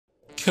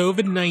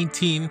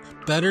COVID-19,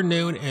 better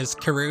known as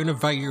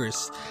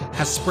coronavirus,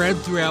 has spread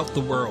throughout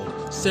the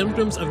world.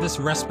 Symptoms of this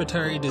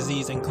respiratory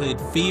disease include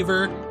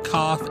fever,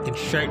 cough, and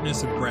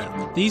shortness of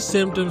breath. These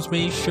symptoms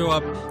may show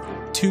up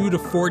 2 to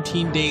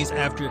 14 days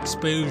after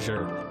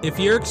exposure. If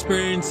you're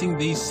experiencing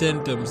these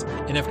symptoms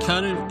and have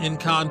come in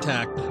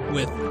contact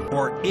with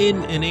or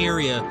in an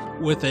area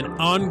with an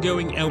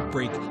ongoing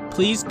outbreak,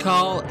 please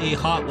call a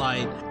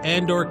hotline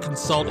and/or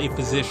consult a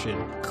physician.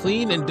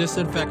 Clean and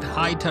disinfect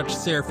high-touch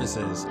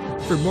surfaces.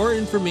 For more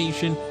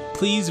information,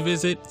 please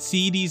visit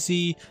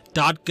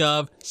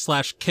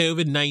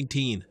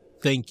cdc.gov/COVID-19.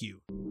 Thank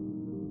you.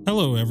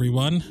 Hello,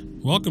 everyone.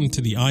 Welcome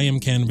to the I Am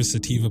Cannabis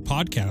Sativa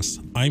podcast.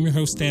 I'm your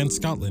host, Dan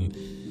Scotland.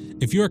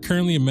 If you are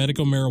currently a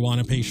medical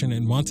marijuana patient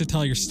and want to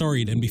tell your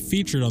story and be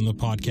featured on the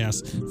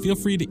podcast, feel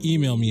free to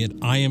email me at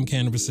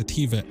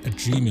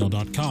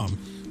iamcannabissativa@gmail.com.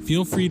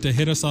 Feel free to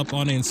hit us up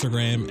on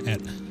Instagram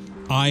at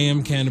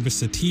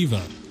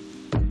iamcannabissativa.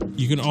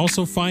 You can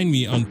also find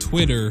me on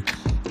Twitter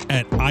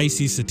at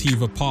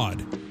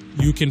ICSativaPod.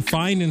 You can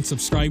find and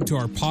subscribe to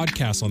our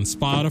podcast on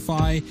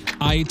Spotify,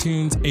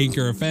 iTunes,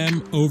 Anchor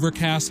FM,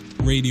 Overcast,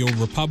 Radio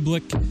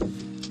Republic,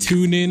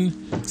 TuneIn,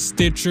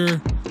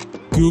 Stitcher,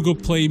 Google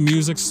Play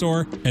Music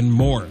Store, and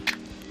more.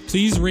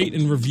 Please rate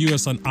and review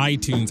us on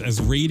iTunes,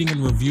 as rating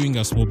and reviewing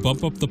us will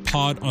bump up the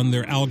pod on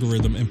their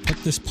algorithm and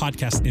put this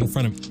podcast in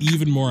front of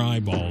even more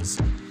eyeballs.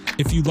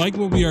 If you like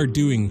what we are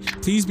doing,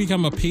 please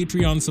become a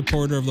Patreon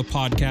supporter of the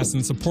podcast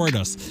and support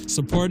us.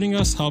 Supporting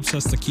us helps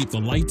us to keep the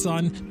lights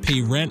on,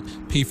 pay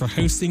rent, pay for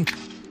hosting,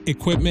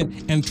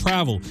 equipment, and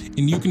travel.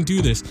 And you can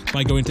do this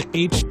by going to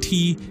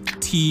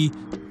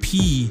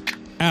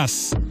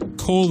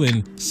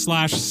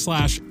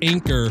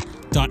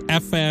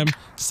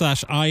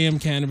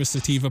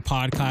https://anchor.fm/iamcannabissativa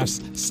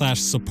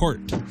podcast/support.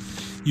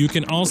 You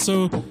can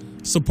also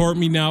support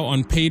me now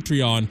on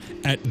Patreon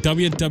at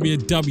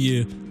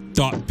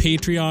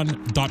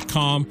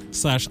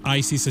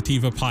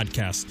www.patreon.com/ICSativa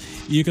podcast.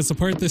 You can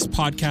support this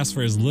podcast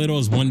for as little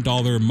as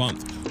 $1 a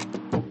month.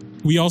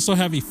 We also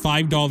have a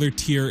 $5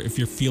 tier if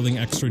you're feeling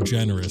extra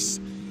generous.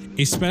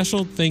 A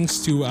special thanks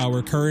to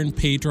our current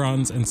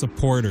patrons and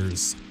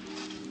supporters.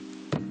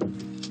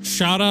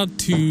 Shout out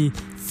to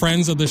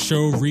friends of the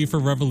show, Reefer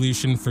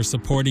Revolution, for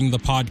supporting the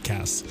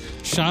podcast.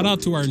 Shout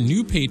out to our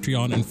new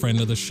Patreon and friend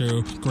of the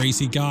show,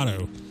 Gracie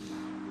Gatto.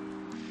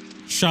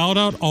 Shout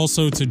out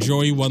also to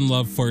Joey One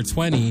Love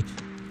 420,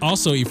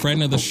 also a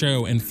friend of the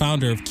show and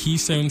founder of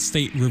Keystone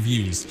State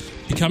Reviews.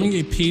 Becoming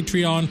a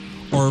Patreon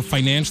or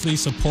financially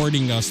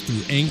supporting us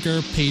through Anchor,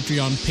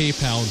 Patreon,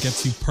 PayPal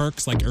gets you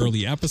perks like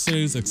early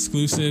episodes,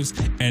 exclusives,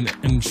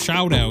 and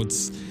shout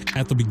outs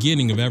at the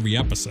beginning of every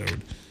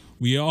episode.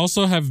 We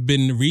also have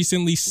been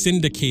recently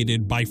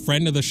syndicated by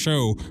friend of the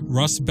show,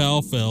 Russ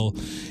Belfill,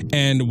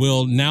 and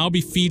will now be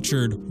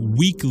featured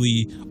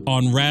weekly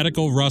on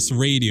Radical Russ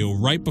Radio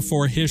right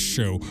before his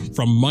show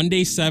from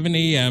Monday 7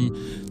 a.m.,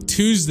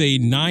 Tuesday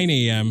 9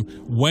 a.m.,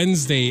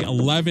 Wednesday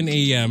 11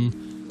 a.m.,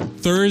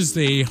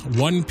 Thursday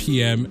 1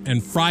 p.m.,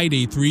 and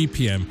Friday 3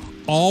 p.m.,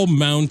 all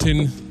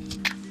mountain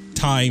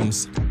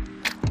times.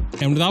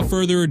 And without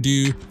further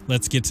ado,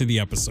 let's get to the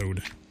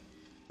episode.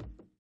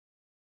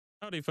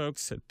 Howdy,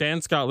 folks. Dan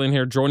Scotland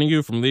here, joining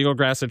you from Legal,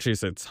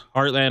 Massachusetts,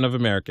 heartland of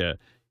America.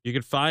 You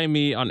can find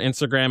me on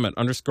Instagram at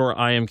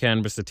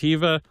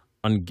 _IamCannabisSativa,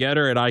 on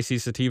Getter at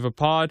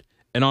ICSativaPod,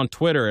 and on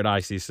Twitter at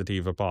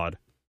ICSativaPod.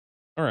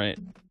 All right.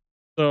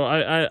 So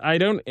I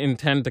don't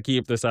intend to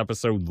keep this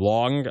episode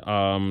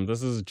long.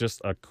 This is just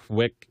a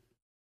quick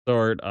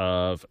sort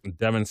of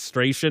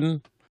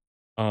demonstration.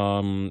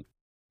 I've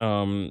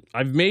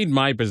made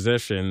my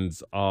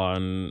positions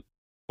on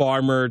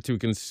farmer to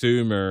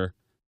consumer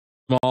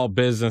small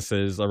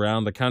businesses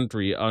around the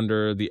country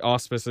under the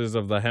auspices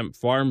of the Hemp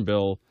Farm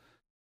Bill,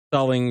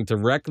 selling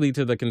directly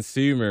to the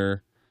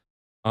consumer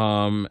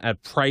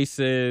at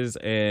prices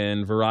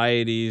and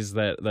varieties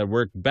that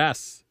work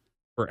best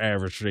for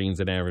average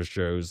strains and average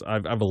Joes.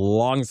 I've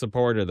long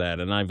supported that,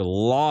 and I've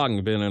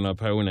long been an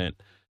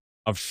opponent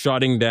of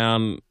shutting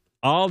down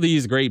all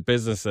these great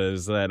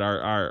businesses that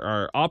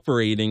are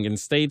operating in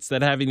states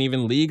that haven't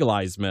even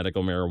legalized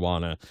medical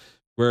marijuana,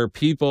 where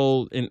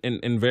people in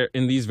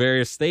these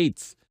various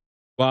states,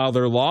 while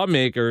their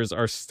lawmakers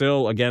are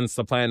still against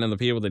the plant and the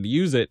people that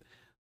use it,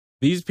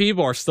 these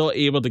people are still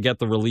able to get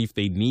the relief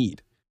they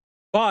need.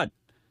 But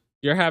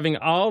you're having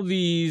all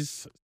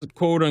these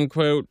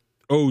quote-unquote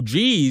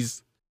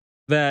OGs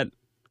that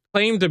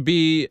claim to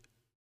be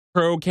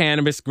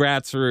pro-cannabis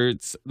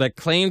grassroots, that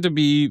claim to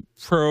be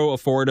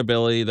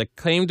pro-affordability, that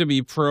claim to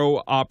be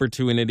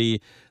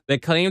pro-opportunity,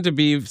 that claim to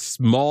be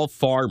small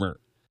farmer.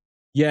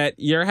 Yet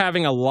you're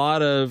having a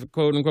lot of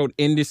quote-unquote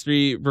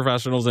industry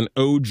professionals and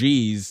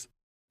OGs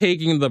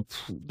taking the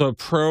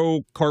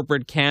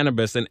pro-corporate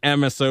cannabis and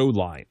MSO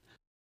line.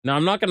 Now,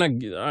 I'm not going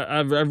to...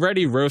 I've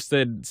already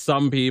roasted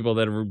some people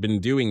that have been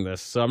doing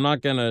this, so I'm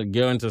not going to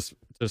go into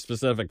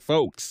specific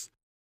folks.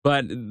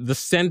 But the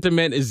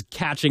sentiment is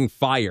catching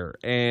fire,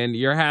 and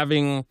you're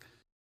having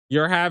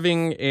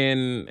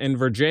in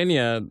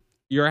Virginia,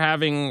 you're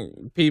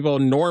having people,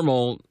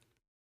 normal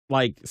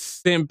like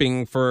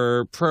simping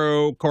for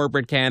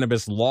pro-corporate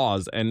cannabis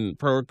laws and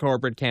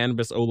pro-corporate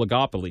cannabis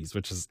oligopolies,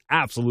 which is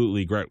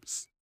absolutely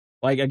gross.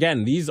 Like,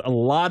 again, a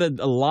lot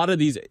of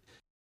these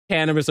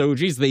cannabis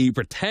OGs, they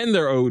pretend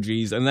they're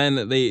OGs, and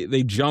then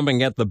they jump and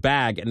get the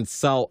bag and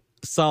sell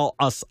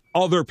us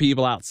other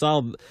people out,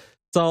 sell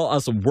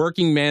us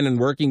working men and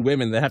working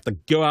women that have to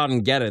go out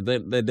and get it,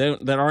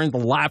 that aren't the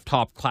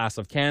laptop class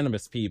of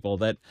cannabis people.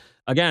 That,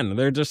 again,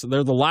 they're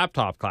the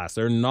laptop class.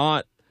 They're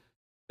not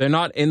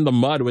in the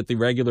mud with the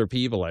regular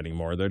people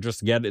anymore. They're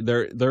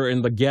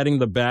in the getting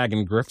the bag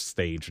and grift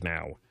stage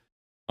now.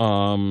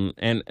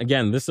 And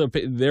again,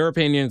 their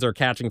opinions are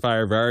catching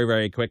fire very,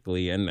 very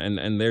quickly,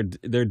 and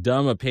their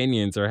dumb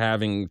opinions are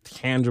having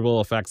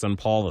tangible effects on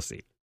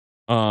policy.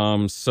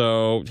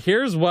 So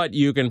here's what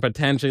you can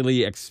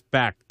potentially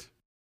expect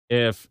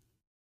if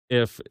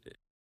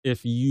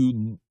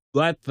you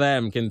let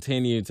them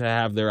continue to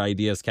have their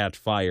ideas catch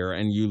fire,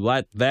 and you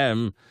let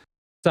them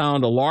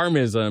sound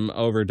alarmism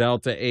over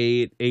Delta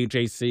 8,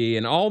 HAC,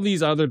 and all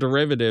these other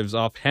derivatives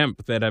off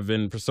hemp that have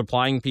been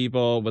supplying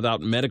people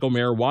without medical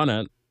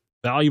marijuana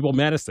valuable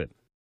medicine,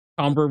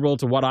 comparable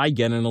to what I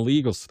get in a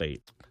legal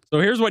state. So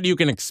here's what you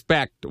can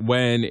expect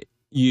when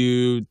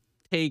you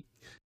take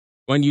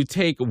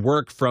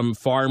work from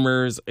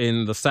farmers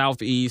in the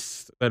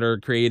Southeast that are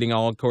creating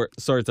all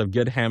sorts of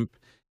good hemp,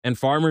 and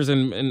farmers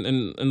in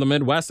the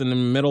Midwest and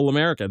in Middle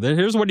America.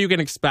 Here's what you can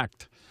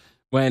expect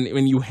when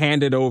you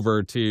hand it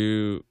over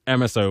to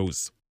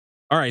MSOs.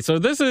 All right, so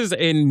this is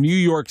in New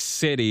York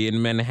City, in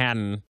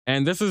Manhattan,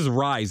 and this is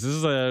Rise. This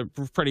is a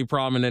pretty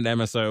prominent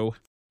MSO.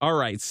 All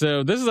right,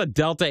 so this is a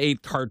Delta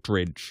 8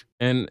 cartridge,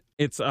 and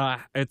it's a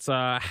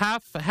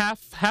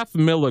half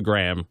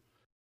milligram.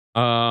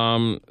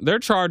 They're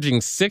charging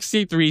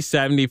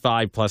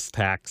 $63.75 plus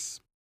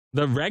tax.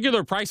 The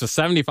regular price is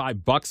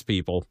 $75,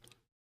 people.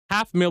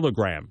 Half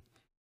milligram.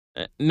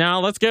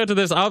 Now let's go to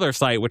this other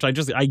site, which I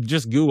just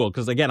Googled,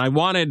 because again, I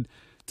wanted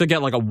to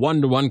get like a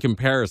 1-to-1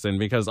 comparison,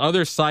 because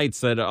other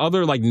sites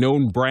other like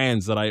known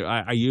brands that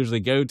I usually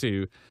go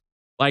to,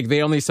 like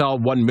they only sell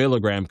 1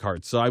 milligram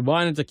carts. So I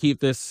wanted to keep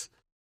this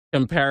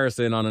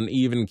comparison on an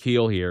even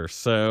keel here.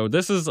 So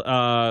this is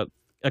a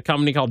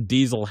company called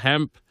Diesel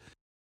Hemp.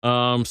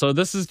 So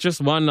this is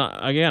just one,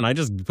 again, I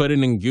just put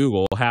it in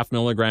Google, half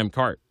milligram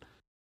cart.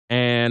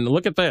 And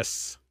look at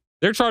this.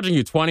 They're charging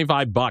you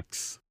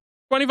 $25.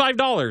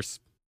 $25.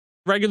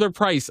 Regular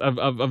price of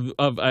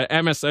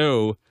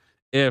MSO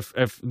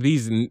if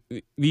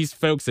these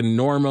folks in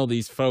Normal,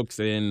 these folks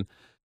in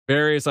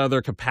various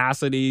other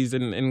capacities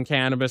in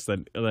cannabis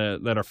that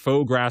are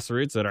faux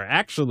grassroots, that are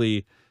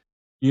actually,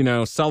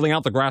 selling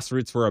out the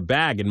grassroots for a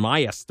bag, in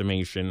my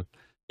estimation.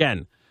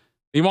 Again,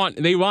 they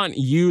want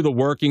you, the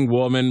working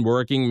woman,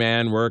 working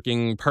man,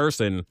 working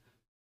person,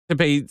 to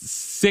pay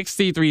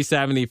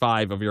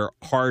 $63.75 of your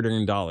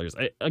hard-earned dollars.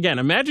 Again,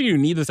 imagine you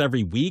need this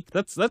every week.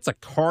 That's a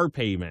car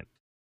payment.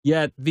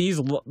 Yet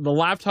the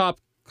laptop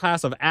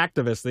class of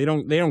activists, they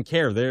don't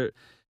care. They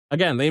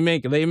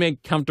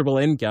make comfortable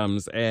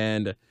incomes,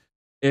 and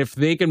if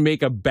they can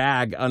make a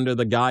bag under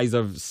the guise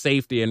of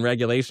safety and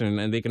regulation,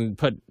 and they can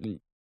put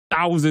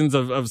thousands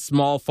of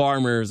small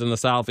farmers in the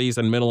Southeast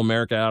and Middle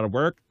America out of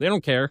work, they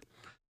don't care.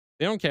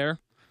 They don't care.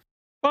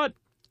 But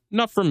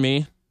enough from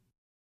me.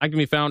 I can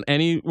be found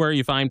anywhere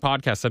you find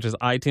podcasts, such as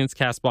iTunes,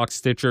 CastBox,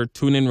 Stitcher,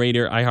 TuneIn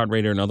Radio,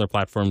 iHeartRadio, and other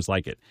platforms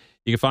like it.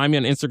 You can find me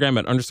on Instagram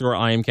at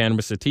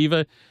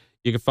 _IamCannabisSativa.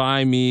 You can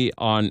find me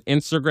on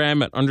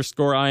Instagram at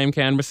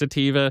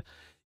 _IamCannabisSativa.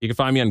 You can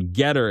find me on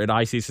Getter at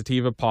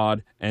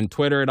ICSativaPod and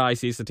Twitter at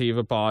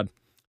ICSativaPod.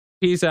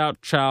 Peace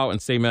out, ciao,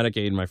 and stay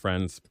medicated, my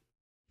friends.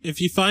 If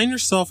you find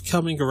yourself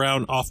coming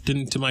around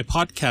often to my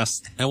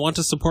podcast and want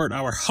to support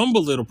our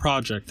humble little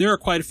project, there are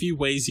quite a few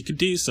ways you could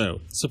do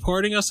so.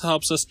 Supporting us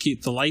helps us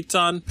keep the lights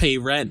on, pay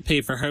rent,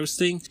 pay for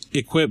hosting,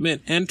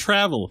 equipment, and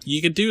travel.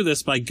 You can do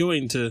this by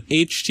going to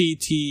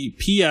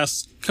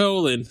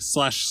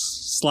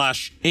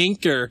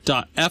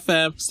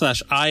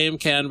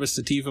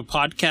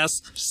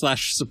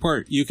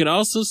https://anchor.fm/IamCannabisSativa/support. You can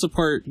also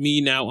support me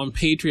now on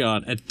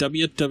Patreon at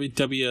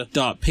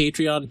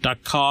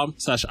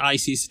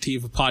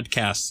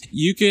www.patreon.com/ICSativapodcast.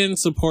 You can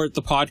support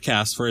the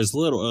podcast for as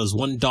little as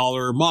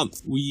 $1 a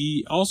month.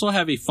 We also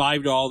have a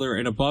 $5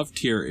 and above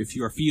tier if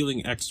you are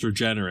feeling extra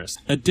generous.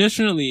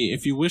 Additionally,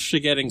 if you wish to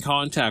get in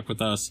contact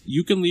with us,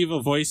 you can leave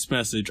a voice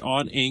message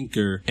on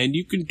Anchor, and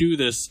you can do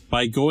this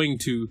by going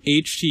to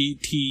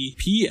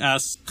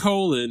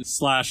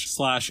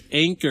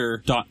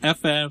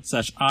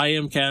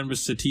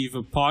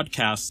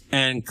https://anchor.fm/IamCannabisSativapodcast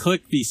and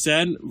click the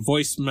send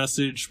voice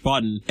message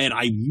button, and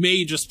I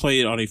may just play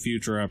it on a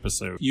future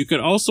episode. You can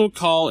also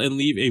call and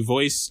leave a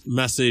voice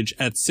message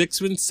at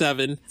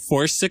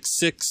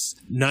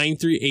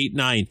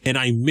 617-466-9389, and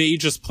I may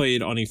just play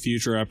it on a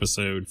future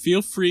episode.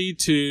 Feel free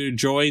to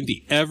join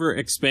the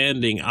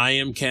ever-expanding I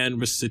Am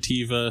Cannabis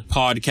Sativa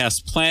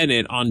podcast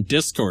planet on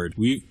Discord.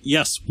 We've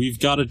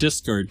got a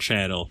Discord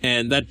channel,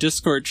 and that Discord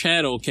Discord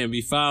channel can be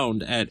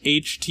found at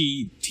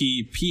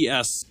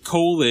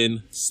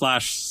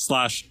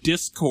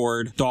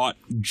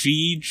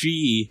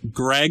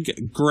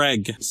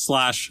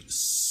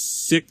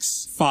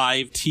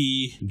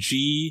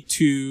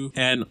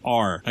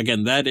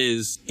Again, that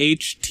is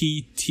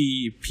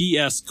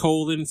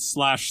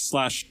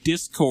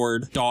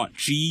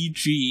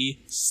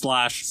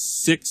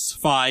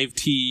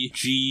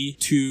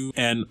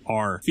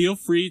https://discord.gg/65tg2nr. Feel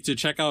free to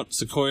check out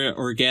Sequoia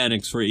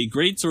Organics for a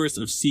great source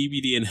of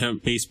CBD and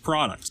hemp-based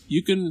products.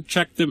 You can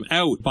check them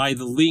out by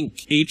the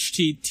link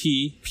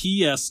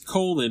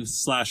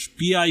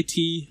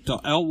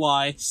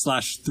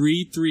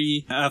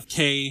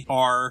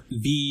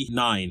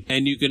https://bit.ly/33fkrv9,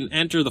 and you can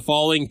enter the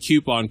following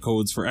coupon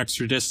codes for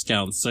extra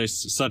discounts,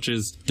 such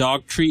as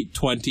Dog Treat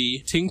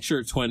 20,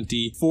 Tincture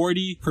 20,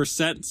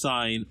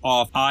 40%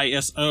 off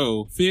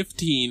ISO,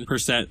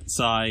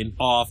 15%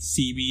 off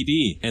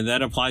CBD, and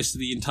that applies to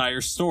the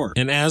entire store.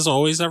 And as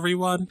always,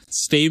 everyone,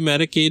 stay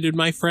medicated,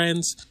 my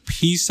friends.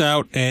 Peace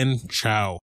out and ciao.